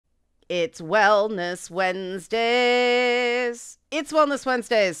It's Wellness Wednesdays. It's Wellness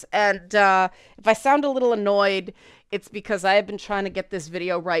Wednesdays. And if I sound a little annoyed, it's because I have been trying to get this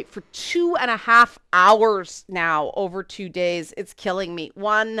video right for 2.5 hours now, over 2 days. It's killing me.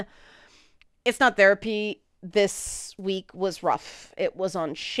 One, it's not therapy. This week was rough. It was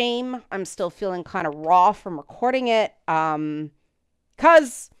on shame. I'm still feeling kind of raw from recording it.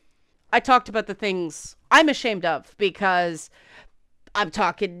 Because I talked about the things I'm ashamed of, because I'm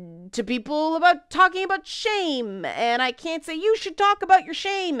talking to people about talking about shame, and I can't say you should talk about your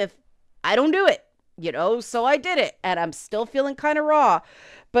shame if I don't do it, so I did it, and I'm still feeling kind of raw.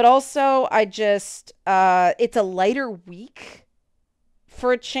 But also, it's a lighter week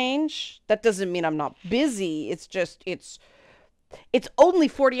for a change. That doesn't mean I'm not busy. It's just, it's only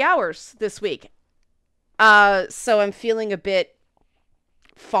 40 hours this week. So I'm feeling a bit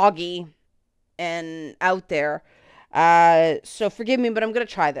foggy and out there. So forgive me, but I'm going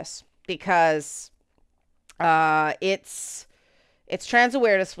to try this because, it's Trans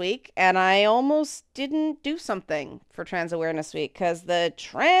Awareness Week, and I almost didn't do something for Trans Awareness Week because the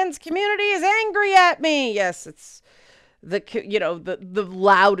trans community is angry at me. Yes, it's the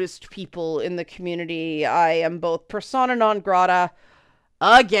loudest people in the community. I am both persona non grata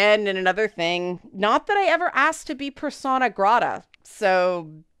again, and another thing, not that I ever asked to be persona grata.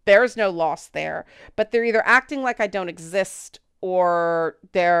 So there's no loss there, but they're either acting like I don't exist or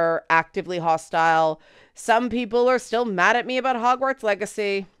they're actively hostile. Some people are still mad at me about Hogwarts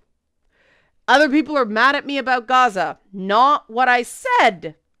Legacy. Other people are mad at me about Gaza. Not what I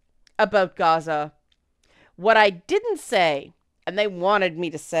said about Gaza. What I didn't say, and they wanted me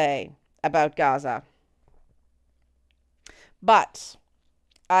to say about Gaza. But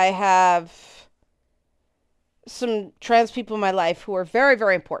I have some trans people in my life who are very,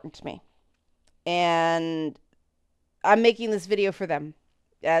 very important to me. And I'm making this video for them.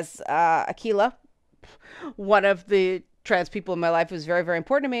 As Akila, one of the trans people in my life who's very, very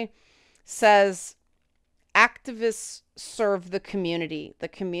important to me, says, activists serve the community. The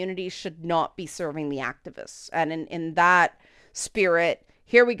community should not be serving the activists. And in that spirit,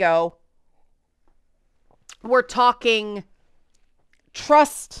 here we go. We're talking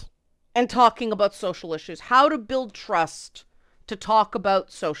trust and talking about social issues. How to build trust to talk about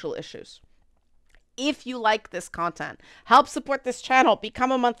social issues. If you like this content, help support this channel.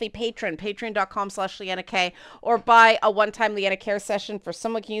 Become a monthly patron, patreon.com/LeannaK, or buy a one-time Leanna Care session for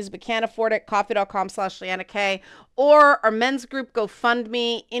someone who can use it but can't afford it, coffee.com/LeannaK, or our men's group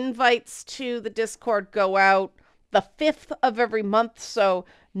GoFundMe. Invites to the Discord go out the 5th of every month, so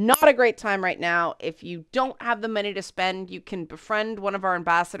not a great time right now. If you don't have the money to spend, you can befriend one of our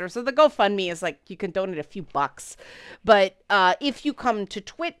ambassadors. So the GoFundMe is like, you can donate a few bucks. But if you come to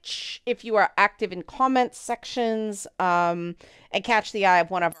Twitch, if you are active in comment sections, and catch the eye of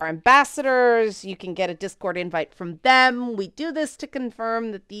one of our ambassadors, you can get a Discord invite from them. We do this to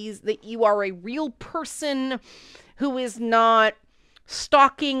confirm that you are a real person who is not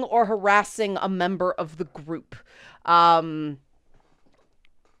stalking or harassing a member of the group.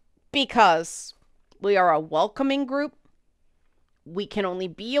 Because we are a welcoming group. We can only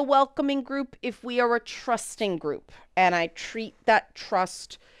be a welcoming group if we are a trusting group. And I treat that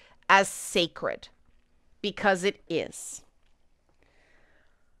trust as sacred, because it is.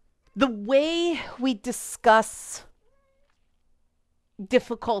 The way we discuss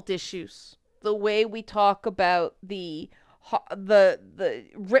difficult issues, the way we talk about the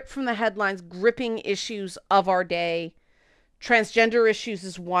rip from the headlines, gripping issues of our day. Transgender issues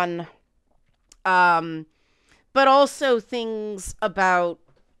is one. But also things about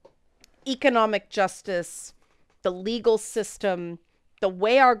economic justice, the legal system, the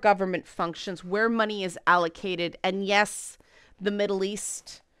way our government functions, where money is allocated, and yes, the Middle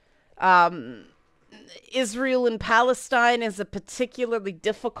East. Israel and Palestine is a particularly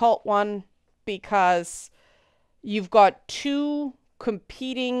difficult one because you've got two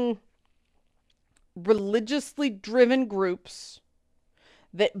competing religiously driven groups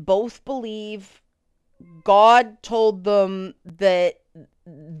that both believe God told them that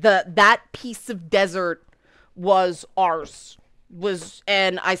that piece of desert was ours.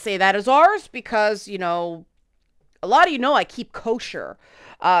 And I say that as ours because, a lot of I keep kosher.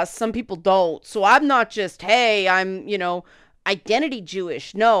 Some people don't. So I'm not just, hey, I'm, identity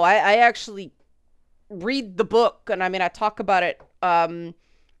Jewish. No, I actually read the book, and I talk about it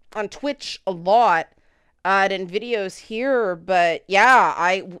on Twitch a lot and in videos here, but yeah,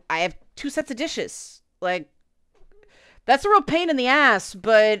 I have 2 sets of dishes. Like, that's a real pain in the ass,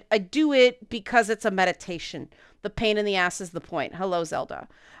 but I do it because it's a meditation. The pain in the ass is the point. Hello, Zelda.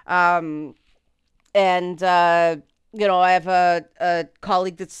 And I have a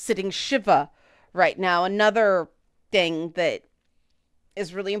colleague that's sitting Shiva right now. Another thing that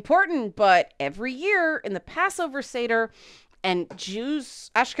is really important, but every year in the Passover Seder, and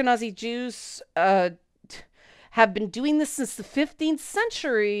Jews, Ashkenazi Jews, have been doing this since the 15th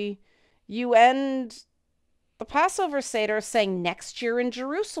century. You end the Passover Seder saying next year in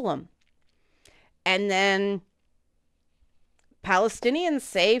Jerusalem. And then Palestinians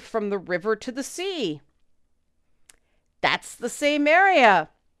say from the river to the sea. That's the same area.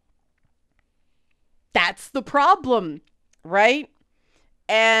 That's the problem, right?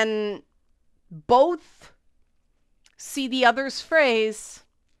 And both see the other's phrase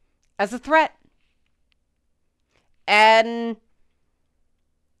as a threat. And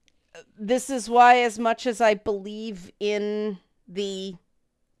this is why, as much as I believe in the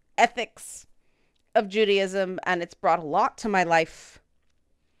ethics of Judaism, and it's brought a lot to my life,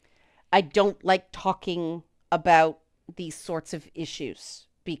 I don't like talking about these sorts of issues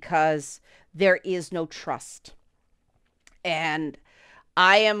because there is no trust. And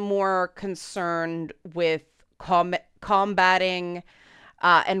I am more concerned with combating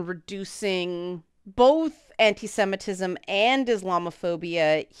and reducing both anti-Semitism and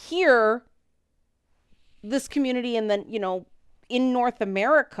Islamophobia here, this community, and then, in North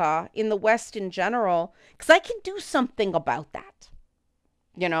America, in the West in general, because I can do something about that.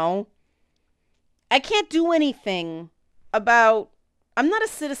 I can't do anything about, I'm not a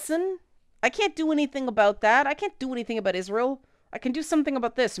citizen. I can't do anything about that. I can't do anything about Israel. I can do something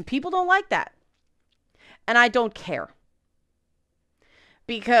about this. And people don't like that. And I don't care.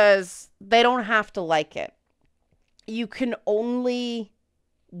 Because they don't have to like it. You can only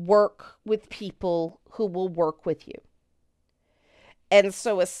work with people who will work with you. And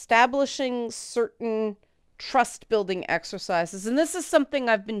so establishing certain trust building exercises, and this is something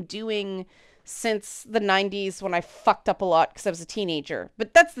I've been doing since the 90s when I fucked up a lot because I was a teenager.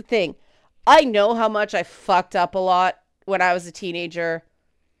 But that's the thing. I know how much I fucked up a lot when I was a teenager.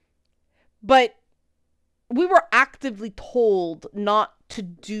 But we were actively told not to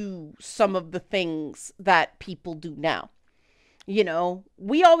do some of the things that people do now.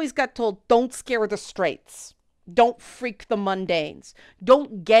 We always got told, don't scare the straights. Don't freak the mundanes.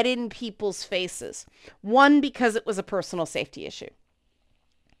 Don't get in people's faces. One, because it was a personal safety issue.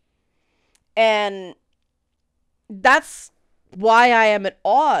 And that's why I am at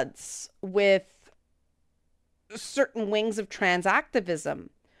odds with certain wings of trans activism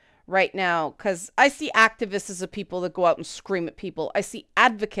right now, because I see activists as the people that go out and scream at people. I see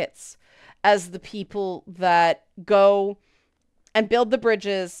advocates as the people that go and build the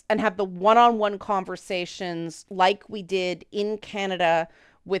bridges and have the one-on-one conversations like we did in Canada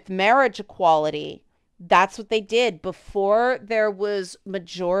with marriage equality. That's what they did before there was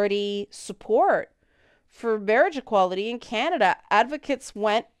majority support for marriage equality in Canada. Advocates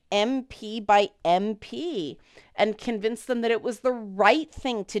went MP by MP and convinced them that it was the right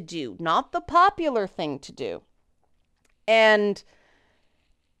thing to do, not the popular thing to do. And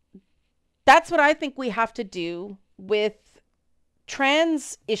that's what I think we have to do with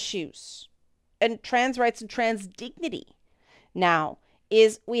trans issues and trans rights and trans dignity now,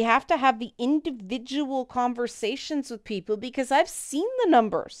 is we have to have the individual conversations with people, because I've seen the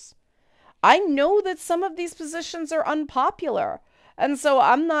numbers. I know that some of these positions are unpopular. And so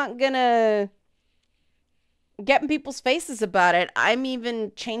I'm not going to get in people's faces about it. I'm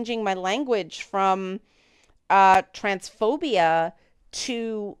even changing my language from transphobia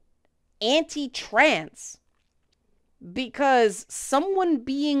to anti-trans, because someone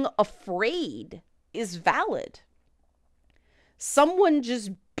being afraid is valid. Someone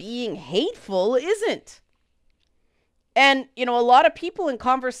just being hateful isn't. And, a lot of people in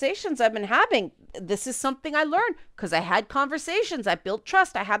conversations I've been having, this is something I learned because I had conversations. I built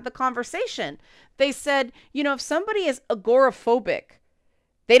trust. I had the conversation. They said, if somebody is agoraphobic,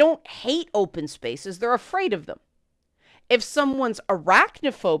 they don't hate open spaces. They're afraid of them. If someone's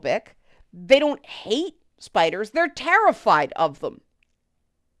arachnophobic, they don't hate spiders. They're terrified of them.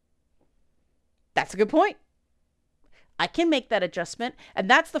 That's a good point. I can make that adjustment. And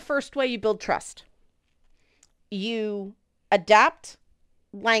that's the first way you build trust. You adapt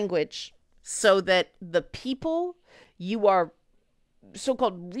language so that the people you are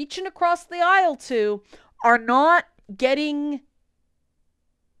so-called reaching across the aisle to are not getting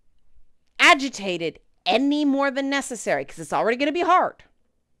agitated any more than necessary, because it's already going to be hard.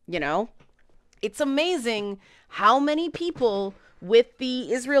 It's amazing how many people with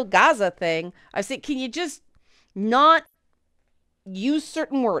the Israel-Gaza thing, I say, can you just not use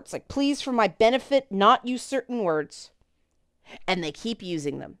certain words? Like, please, for my benefit, not use certain words. And they keep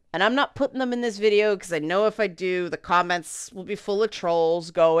using them. And I'm not putting them in this video because I know if I do, the comments will be full of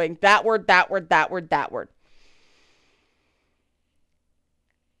trolls going, that word, that word, that word, that word.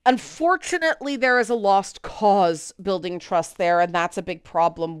 Unfortunately, there is a lost cause building trust there, and that's a big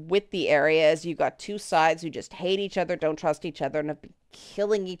problem with the area, as you got two sides who just hate each other, don't trust each other, and have been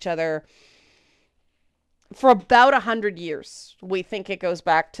killing each other for about 100 years. We think it goes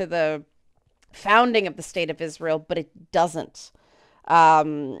back to the founding of the State of Israel, but it doesn't.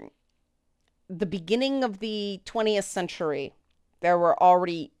 The beginning of the 20th century, there were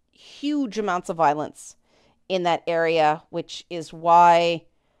already huge amounts of violence in that area, which is why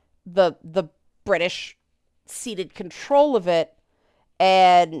the British ceded control of it,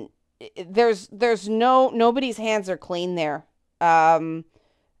 and there's nobody's hands are clean there.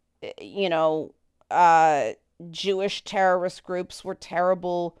 You know, Jewish terrorist groups were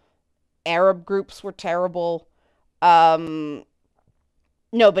terrible. Arab groups were terrible. Nobody's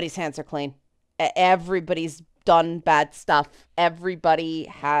hands are clean. Everybody's done bad stuff. Everybody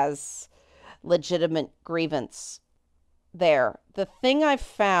has legitimate grievance there. The thing I've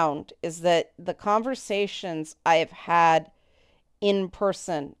found is that the conversations I have had in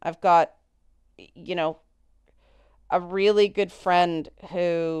person, I've got, you know, a really good friend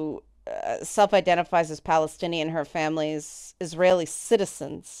who self-identifies as Palestinian. Her family's Israeli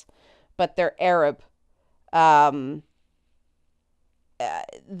citizens, but they're Arab. The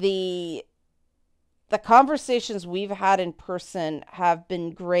conversations we've had in person have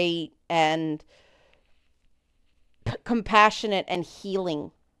been great and compassionate and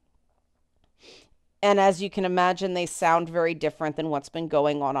healing. And as you can imagine, they sound very different than what's been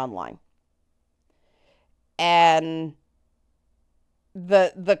going on online. And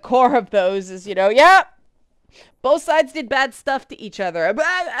the core of those is, yeah, both sides did bad stuff to each other.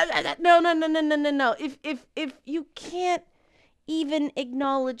 No. If you can't even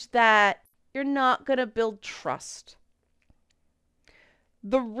acknowledge that, you're not going to build trust.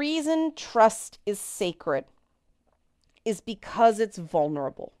 The reason trust is sacred is because it's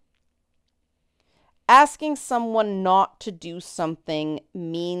vulnerable. Asking someone not to do something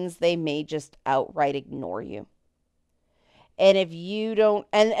means they may just outright ignore you. And if you don't,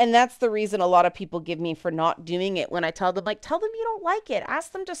 and that's the reason a lot of people give me for not doing it when I tell them, tell them you don't like it.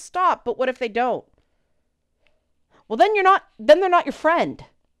 Ask them to stop. But what if they don't? Well, then they're not your friend.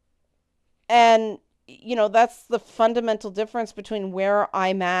 And, that's the fundamental difference between where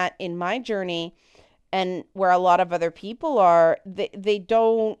I'm at in my journey and where a lot of other people are. I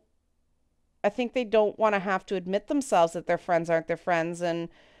think they don't want to have to admit themselves that their friends aren't their friends. And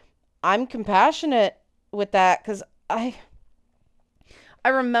I'm compassionate with that because I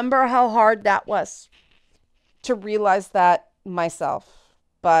remember how hard that was to realize that myself.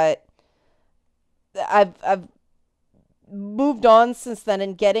 But I've moved on since then,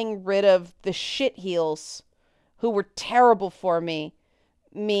 and getting rid of the shitheels who were terrible for me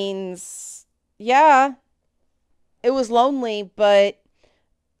means, yeah, it was lonely, but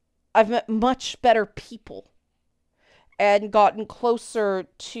I've met much better people and gotten closer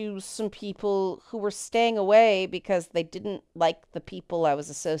to some people who were staying away because they didn't like the people I was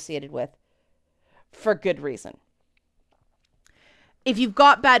associated with for good reason. If you've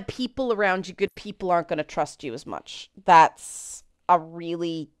got bad people around you, good people aren't going to trust you as much. That's a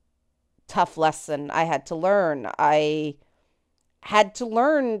really tough lesson I had to learn. I had to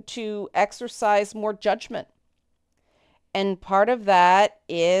learn to exercise more judgment. And part of that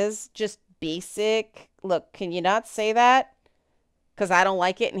is just basic, look, can you not say that? Because I don't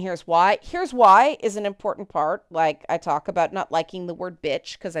like it, and here's why. Here's why is an important part. Like, I talk about not liking the word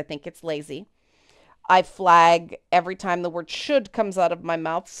bitch because I think it's lazy. I flag every time the word should comes out of my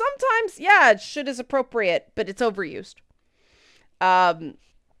mouth. Sometimes, yeah, should is appropriate, but it's overused.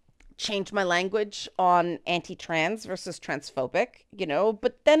 Change my language on anti-trans versus transphobic,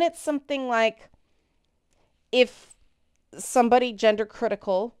 but then it's something like, if somebody gender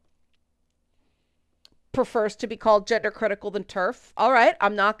critical prefers to be called gender critical than TERF, all right,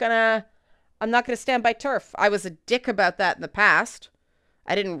 I'm not gonna stand by TERF. I was a dick about that in the past.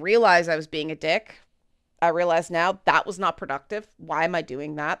 I didn't realize I was being a dick. I realize now that was not productive. Why am I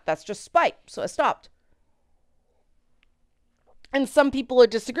doing that? That's just spite. So I stopped. And some people would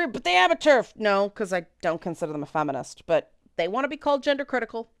disagree, but they have a TERF. No, because I don't consider them a feminist, but they want to be called gender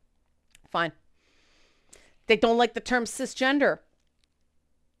critical. Fine. They don't like the term cisgender.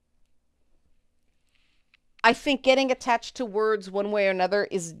 I think getting attached to words one way or another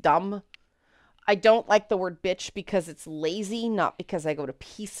is dumb. I don't like the word bitch because it's lazy, not because I go to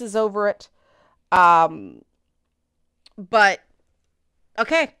pieces over it. But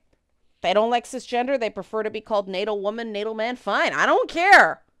okay, They don't like cisgender. They prefer to be called natal woman, natal man. Fine. I don't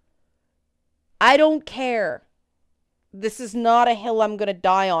care. I don't care. This is not a hill I'm going to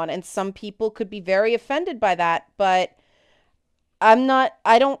die on. And some people could be very offended by that. But I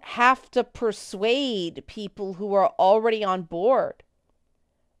don't have to persuade people who are already on board.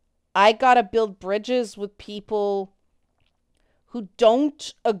 I got to build bridges with people who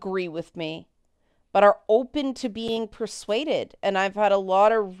don't agree with me, but are open to being persuaded. And I've had a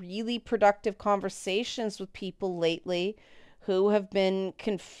lot of really productive conversations with people lately who have been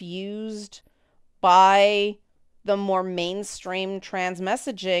confused by the more mainstream trans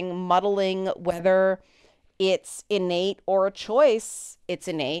messaging, muddling whether it's innate or a choice. It's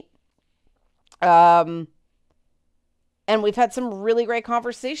innate. And we've had some really great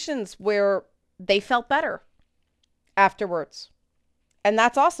conversations where they felt better afterwards. And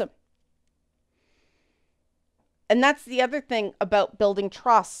that's awesome. And that's the other thing about building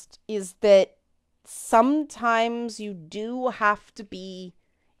trust, is that sometimes you do have to be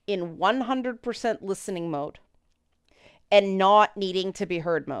in 100% listening mode and not needing to be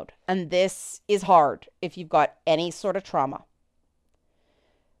heard mode. And this is hard if you've got any sort of trauma.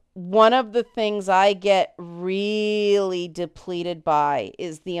 One of the things I get really depleted by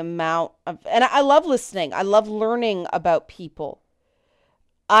is the amount of, and I love listening. I love learning about people.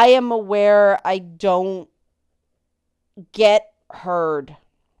 I am aware I don't get heard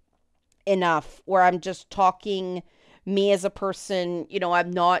enough, where I'm just talking me as a person. You know,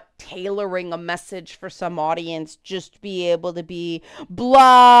 I'm not tailoring a message for some audience just to be able to be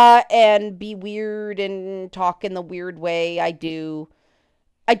blah and be weird and talk in the weird way I do.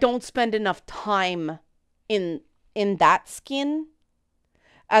 I don't spend enough time in that skin,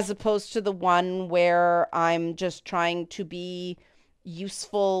 as opposed to the one where I'm just trying to be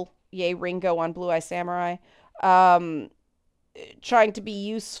useful. Yay, Ringo on Blue Eye Samurai. Trying to be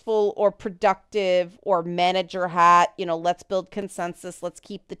useful or productive or manager hat, you know, let's build consensus, let's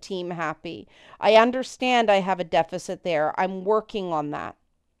keep the team happy. I understand I have a deficit there. I'm working on that.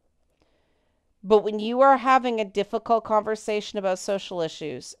 But when you are having a difficult conversation about social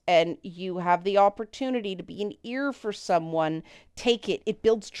issues and you have the opportunity to be an ear for someone, take it. It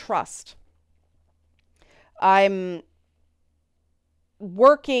builds trust. I'm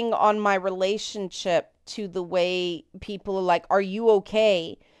working on my relationship to the way people are like, are you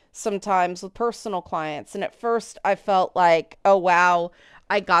okay? Sometimes with personal clients. And at first I felt like, oh, wow,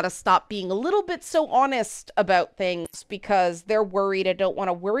 I gotta stop being a little bit so honest about things because they're worried. I don't want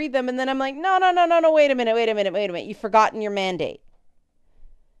to worry them. And then I'm like, no, wait a minute. You've forgotten your mandate.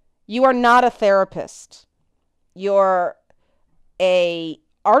 You are not a therapist. You're a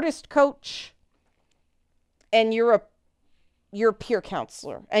artist coach, and you're a peer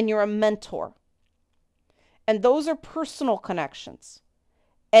counselor, and you're a mentor. And those are personal connections.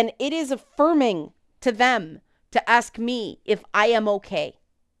 And it is affirming to them to ask me if I am okay.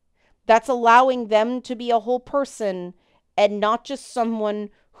 That's allowing them to be a whole person and not just someone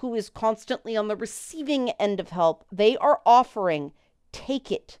who is constantly on the receiving end of help. They are offering,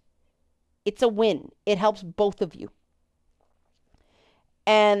 take it. It's a win. It helps both of you.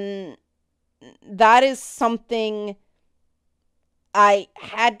 And that is something I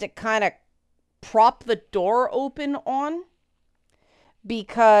had to kind of prop the door open on,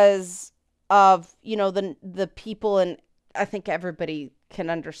 because of, you know, the people, and I think everybody can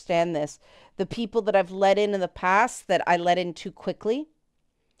understand this, the people that I've let in the past that I let in too quickly,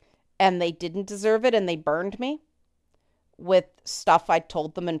 and they didn't deserve it, and they burned me with stuff I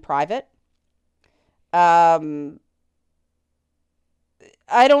told them in private. I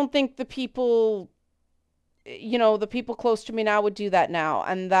don't think the people, you know, the people close to me now would do that now.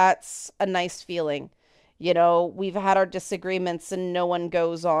 And that's a nice feeling. You know, we've had our disagreements and no one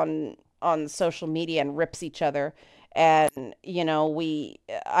goes on social media and rips each other. And, you know,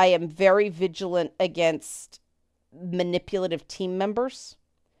 I am very vigilant against manipulative team members.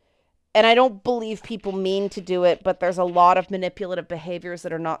 And I don't believe people mean to do it, but there's a lot of manipulative behaviors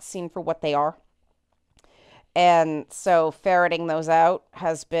that are not seen for what they are. And so ferreting those out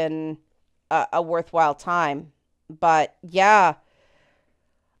has been a worthwhile time. But yeah,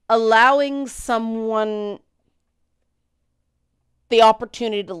 allowing someone the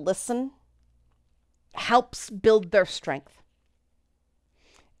opportunity to listen helps build their strength.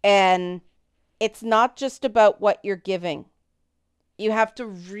 And it's not just about what you're giving. You have to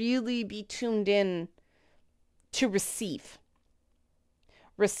really be tuned in to receive.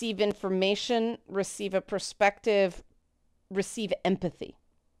 Receive information, receive a perspective, receive empathy.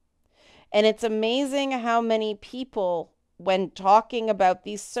 And it's amazing how many people, when talking about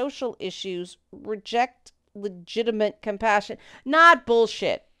these social issues, reject legitimate compassion. Not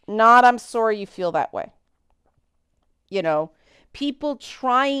bullshit. Not, I'm sorry you feel that way. You know, people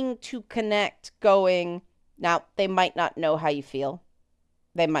trying to connect, going, now they might not know how you feel.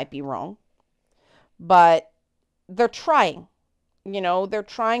 They might be wrong, but they're trying. They're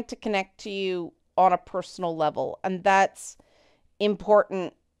trying to connect to you on a personal level, and that's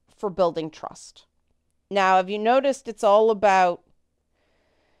important for building trust. Now, have you noticed it's all about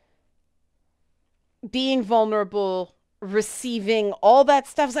being vulnerable, receiving all that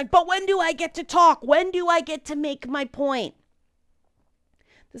stuff? It's like, but when do I get to talk? When do I get to make my point?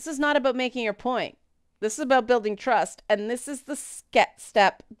 This is not about making your point. This is about building trust. And this is the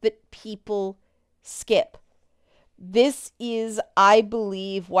step that people skip. This is, I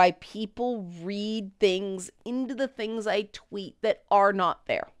believe, why people read things into the things I tweet that are not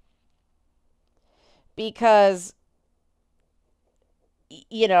there. Because,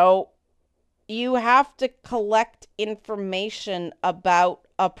 you have to collect information about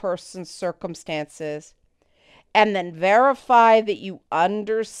a person's circumstances and then verify that you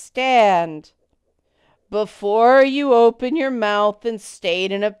understand before you open your mouth and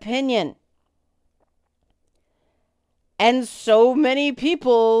state an opinion. And so many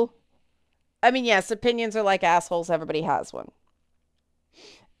people, I mean, yes, opinions are like assholes. Everybody has one.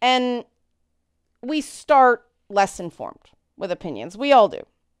 And we start less informed with opinions. We all do.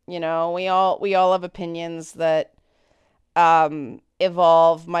 We all have opinions that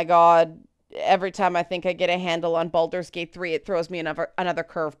evolve. My God, every time I think I get a handle on Baldur's Gate 3, it throws me another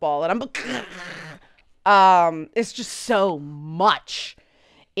curveball, and it's just so much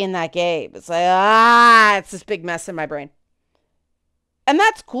in that game. It's like, it's this big mess in my brain. And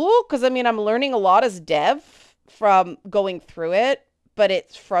that's cool, because I'm learning a lot as dev from going through it, but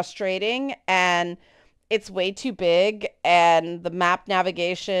it's frustrating, and it's way too big, and the map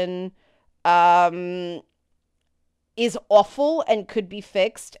navigation is awful and could be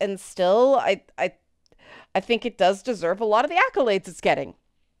fixed, and still I think it does deserve a lot of the accolades it's getting.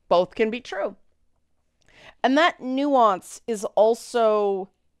 Both can be true. And that nuance is also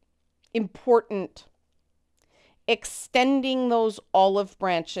important. Extending those olive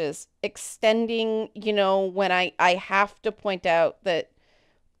branches, extending, when I have to point out that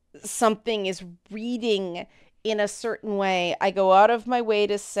something is reading in a certain way, I go out of my way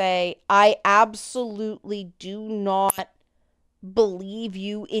to say, I absolutely do not believe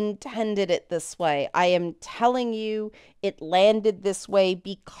you intended it this way. I am telling you it landed this way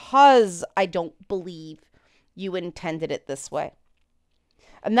because I don't believe you intended it this way.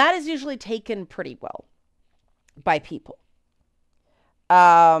 And that is usually taken pretty well by people.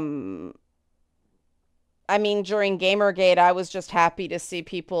 During Gamergate, I was just happy to see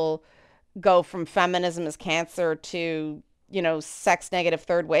people go from feminism is cancer to, sex negative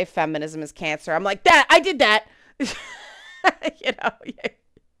third wave feminism is cancer. I'm like, that, I did that.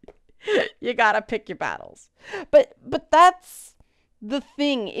 You gotta pick your battles. But that's the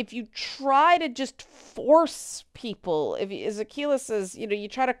thing. If you try to just force people, as Akila says, you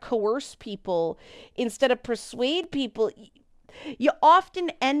try to coerce people instead of persuade people, you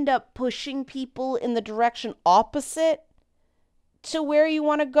often end up pushing people in the direction opposite to where you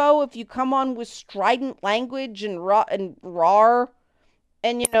want to go. If you come on with strident language and raw,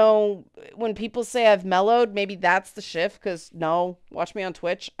 and when people say I've mellowed, maybe that's the shift, because no, watch me on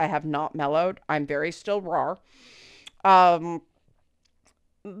Twitch, I have not mellowed. I'm very still raw.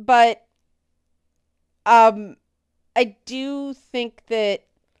 But I do think that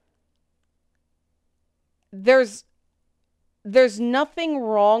there's nothing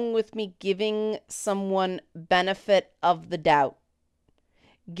wrong with me giving someone benefit of the doubt.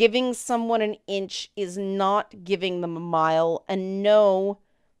 Giving someone an inch is not giving them a mile, and no,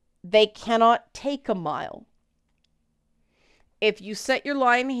 they cannot take a mile. If you set your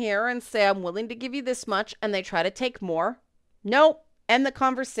line here and say, I'm willing to give you this much, and they try to take more, no, end the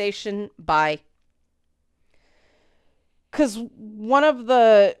conversation, bye. Because one of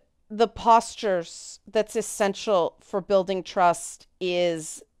the postures that's essential for building trust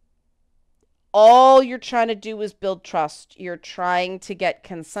is all you're trying to do is build trust. You're trying to get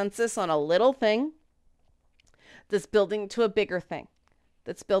consensus on a little thing that's building to a bigger thing.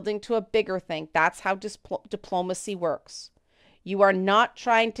 That's building to a bigger thing. That's how diplomacy works. You are not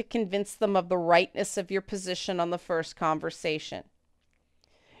trying to convince them of the rightness of your position on the first conversation.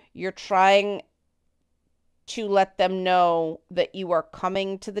 You're trying to let them know that you are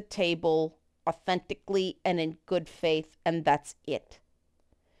coming to the table authentically and in good faith, and that's it.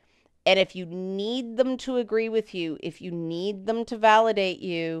 And if you need them to agree with you, if you need them to validate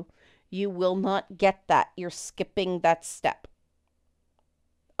you, you will not get that. You're skipping that step.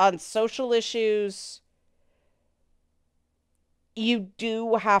 On social issues, You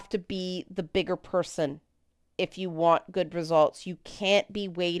do have to be the bigger person if you want good results. You can't be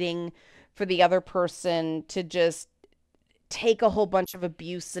waiting for the other person to just take a whole bunch of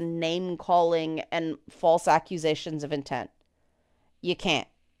abuse and name calling and false accusations of intent. You can't.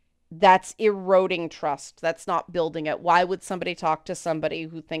 That's eroding trust. That's not building it. Why would somebody talk to somebody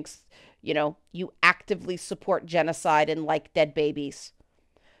who thinks, you actively support genocide and like dead babies?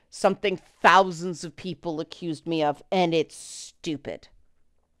 Something thousands of people accused me of, and it's stupid.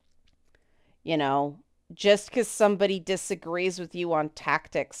 You know, just because somebody disagrees with you on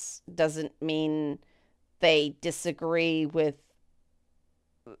tactics doesn't mean they disagree with,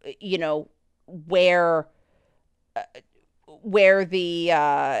 you know, where uh, where the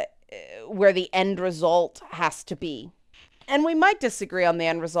uh, where the end result has to be. And we might disagree on the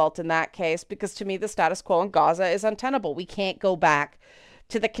end result in that case, because to me, the status quo in Gaza is untenable. We can't go back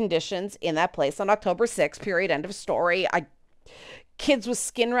to the conditions in that place on October 6th, period, end of story. Kids with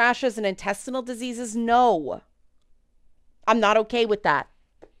skin rashes and intestinal diseases, no. I'm not okay with that.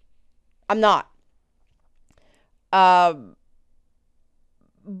 I'm not. Um,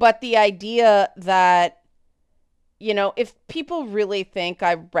 but the idea that, if people really think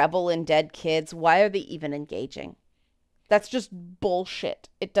I revel in dead kids, why are they even engaging? That's just bullshit.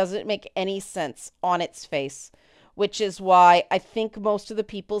 It doesn't make any sense on its face, which is why I think most of the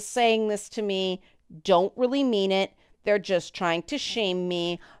people saying this to me don't really mean it. They're just trying to shame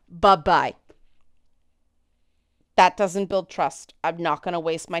me. Bye-bye. That doesn't build trust. I'm not going to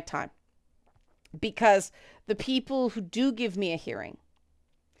waste my time. Because the people who do give me a hearing,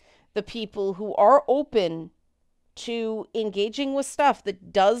 the people who are open to engaging with stuff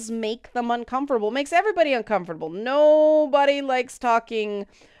that does make them uncomfortable, makes everybody uncomfortable. Nobody likes talking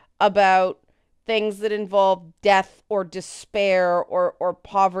about things that involve death or despair or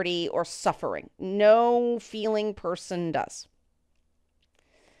poverty or suffering. No feeling person does.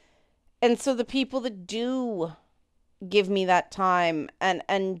 And so the people that do give me that time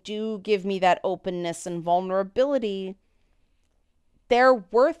and do give me that openness and vulnerability, they're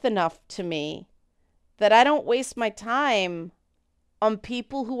worth enough to me that I don't waste my time on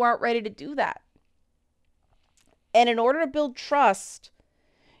people who aren't ready to do that. And in order to build trust,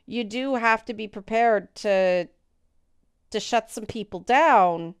 you do have to be prepared to shut some people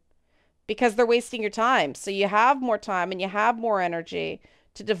down because they're wasting your time. So you have more time and you have more energy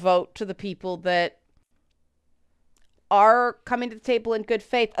to devote to the people that are coming to the table in good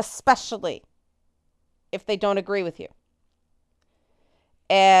faith, especially if they don't agree with you.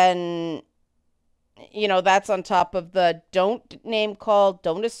 And that's on top of the don't name call,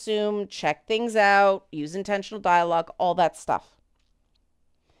 don't assume, check things out, use intentional dialogue, all that stuff.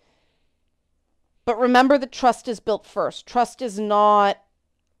 But remember that trust is built first. Trust is not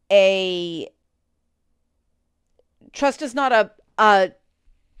a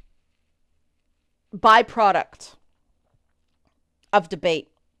byproduct of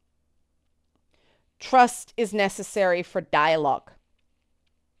debate. Trust is necessary for dialogue.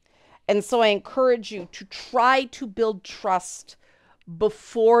 And so I encourage you to try to build trust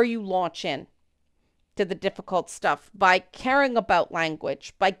before you launch in to the difficult stuff by caring about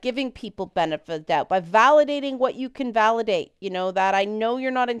language, by giving people benefit of doubt, by validating what you can validate. That I know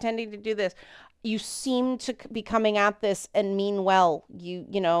you're not intending to do this. You seem to be coming at this and mean well. You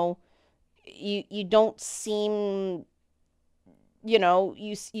don't seem,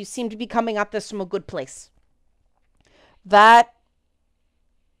 you seem to be coming at this from a good place. That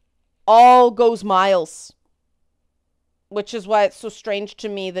all goes miles, which is why it's so strange to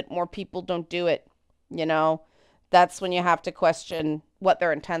me that more people don't do it. That's when you have to question what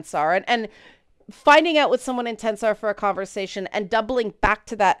their intents are, and finding out what someone's intents are for a conversation and doubling back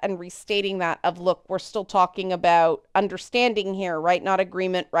to that and restating that of, look, we're still talking about understanding here, right? Not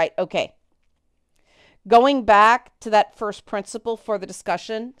agreement, right? Okay. Going back to that first principle for the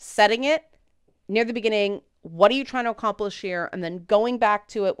discussion, setting it near the beginning. What are you trying to accomplish here? And then going back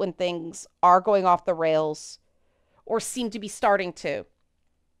to it when things are going off the rails or seem to be starting to.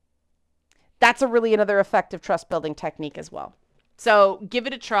 That's really another effective trust building technique as well. So give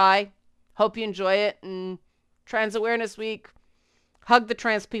it a try. Hope you enjoy it. And Trans Awareness Week, hug the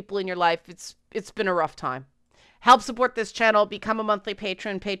trans people in your life. It's been a rough time. Help support this channel. Become a monthly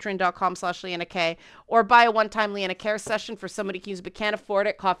patron, patreon.com/Leanna K, or buy a one-time Leanna Care session for somebody who can't afford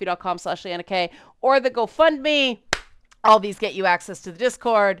it, coffee.com/Leanna K, or the GoFundMe. All these get you access to the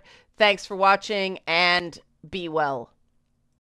Discord. Thanks for watching and be well.